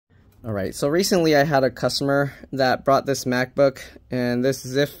Alright, so recently I had a customer that brought this MacBook and this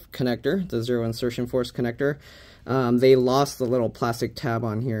ZIF connector, the zero insertion force connector, they lost the little plastic tab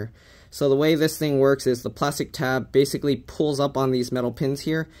on here. So the way this thing works is the plastic tab basically pulls up on these metal pins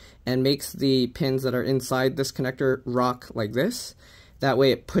here and makes the pins that are inside this connector rock like this. That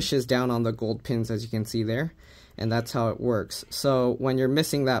way it pushes down on the gold pins, as you can see there, and that's how it works. So when you're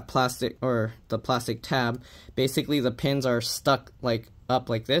missing that plastic or the plastic tab, basically the pins are stuck like up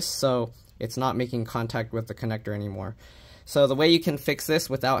like this, so it's not making contact with the connector anymore. So the way you can fix this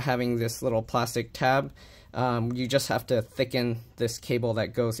without having this little plastic tab, you just have to thicken this cable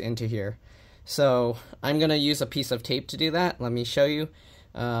that goes into here. So I'm gonna use a piece of tape to do that. Let me show you.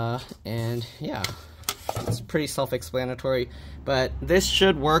 And yeah, it's pretty self-explanatory, but this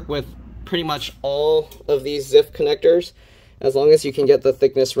should work with pretty much all of these ZIF connectors. As long as you can get the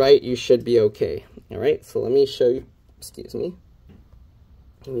thickness right, you should be okay. All right, so let me show you, excuse me.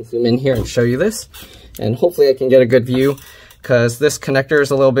 Let me zoom in here and show you this, and hopefully I can get a good view, because this connector is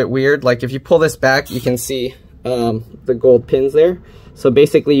a little bit weird. Like if you pull this back, you can see the gold pins there. So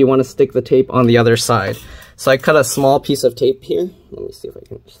basically you want to stick the tape on the other side. So I cut a small piece of tape here. Let me see if I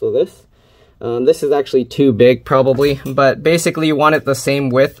can show this. This is actually too big probably, but basically you want it the same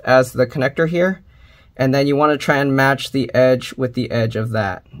width as the connector here. And then you want to try and match the edge with the edge of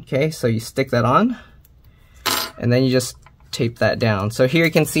that. Okay, so you stick that on, and then you just tape that down. So here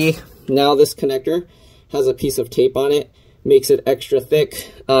you can see now this connector has a piece of tape on it, makes it extra thick.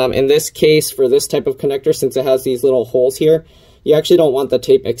 In this case, for this type of connector, since it has these little holes here, you actually don't want the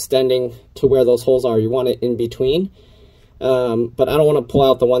tape extending to where those holes are. You want it in between. But I don't want to pull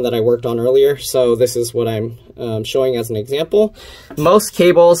out the one that I worked on earlier, so this is what I'm showing as an example. Most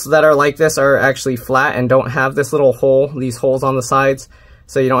cables that are like this are actually flat and don't have this little hole, these holes on the sides,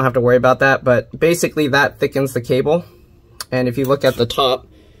 so you don't have to worry about that. But basically that thickens the cable. And if you look at the top,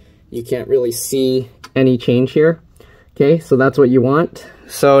 you can't really see any change here. Okay, so that's what you want.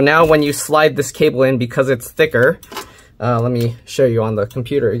 So now when you slide this cable in, because it's thicker, let me show you on the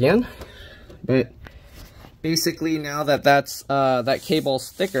computer again. But basically now that that cable's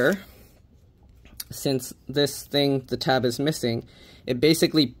thicker, since this thing, the tab is missing, it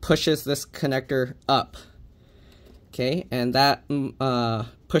basically pushes this connector up. Okay, and that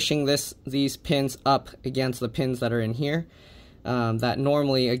pushing these pins up against the pins that are in here, that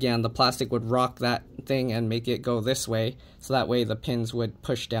normally, again, the plastic would rock that thing and make it go this way, so that way the pins would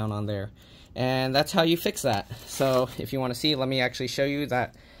push down on there. And that's how you fix that. So if you want to see, let me actually show you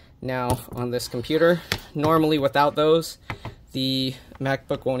that now on this computer. Normally without those, the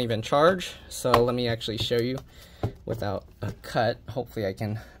MacBook won't even charge. So let me actually show you without a cut. Hopefully I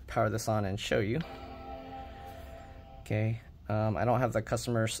can power this on and show you. Okay, I don't have the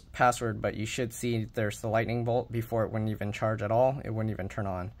customer's password, but you should see there's the lightning bolt. Before it wouldn't even charge at all. It wouldn't even turn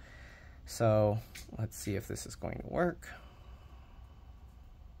on. So let's see if this is going to work.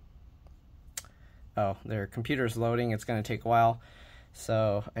 Oh, their computer's loading. It's going to take a while.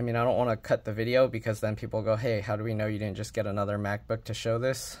 So, I mean, I don't want to cut the video, because then people go, hey, how do we know you didn't just get another MacBook to show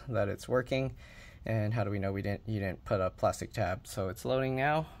this, that it's working? And how do we know you didn't put a plastic tab? So it's loading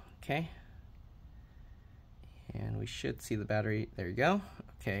now. Okay. And we should see the battery. There you go.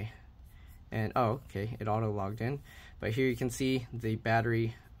 Okay. And oh, okay, it auto logged in. But here you can see the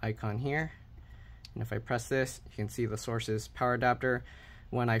battery icon here. And if I press this, you can see the source is power adapter.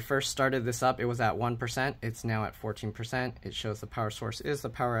 When I first started this up, it was at 1%. It's now at 14%. It shows the power source is the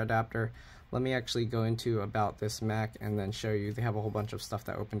power adapter. Let me actually go into about this Mac and then show you. They have a whole bunch of stuff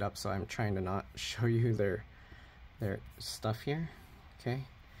that opened up, so I'm trying to not show you their stuff here. Okay.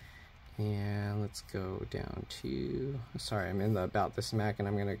 And let's go down to, sorry, I'm in the about this Mac, and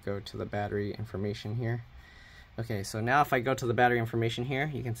I'm going to go to the battery information here. Okay, so now if I go to the battery information here,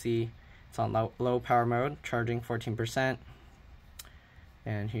 you can see it's on low power mode, charging 14%.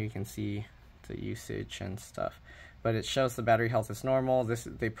 And here you can see the usage and stuff. But it shows the battery health is normal.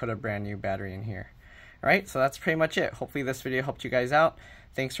 They put a brand new battery in here. Alright, so that's pretty much it. Hopefully this video helped you guys out.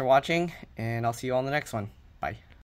 Thanks for watching, and I'll see you all in the next one. Bye.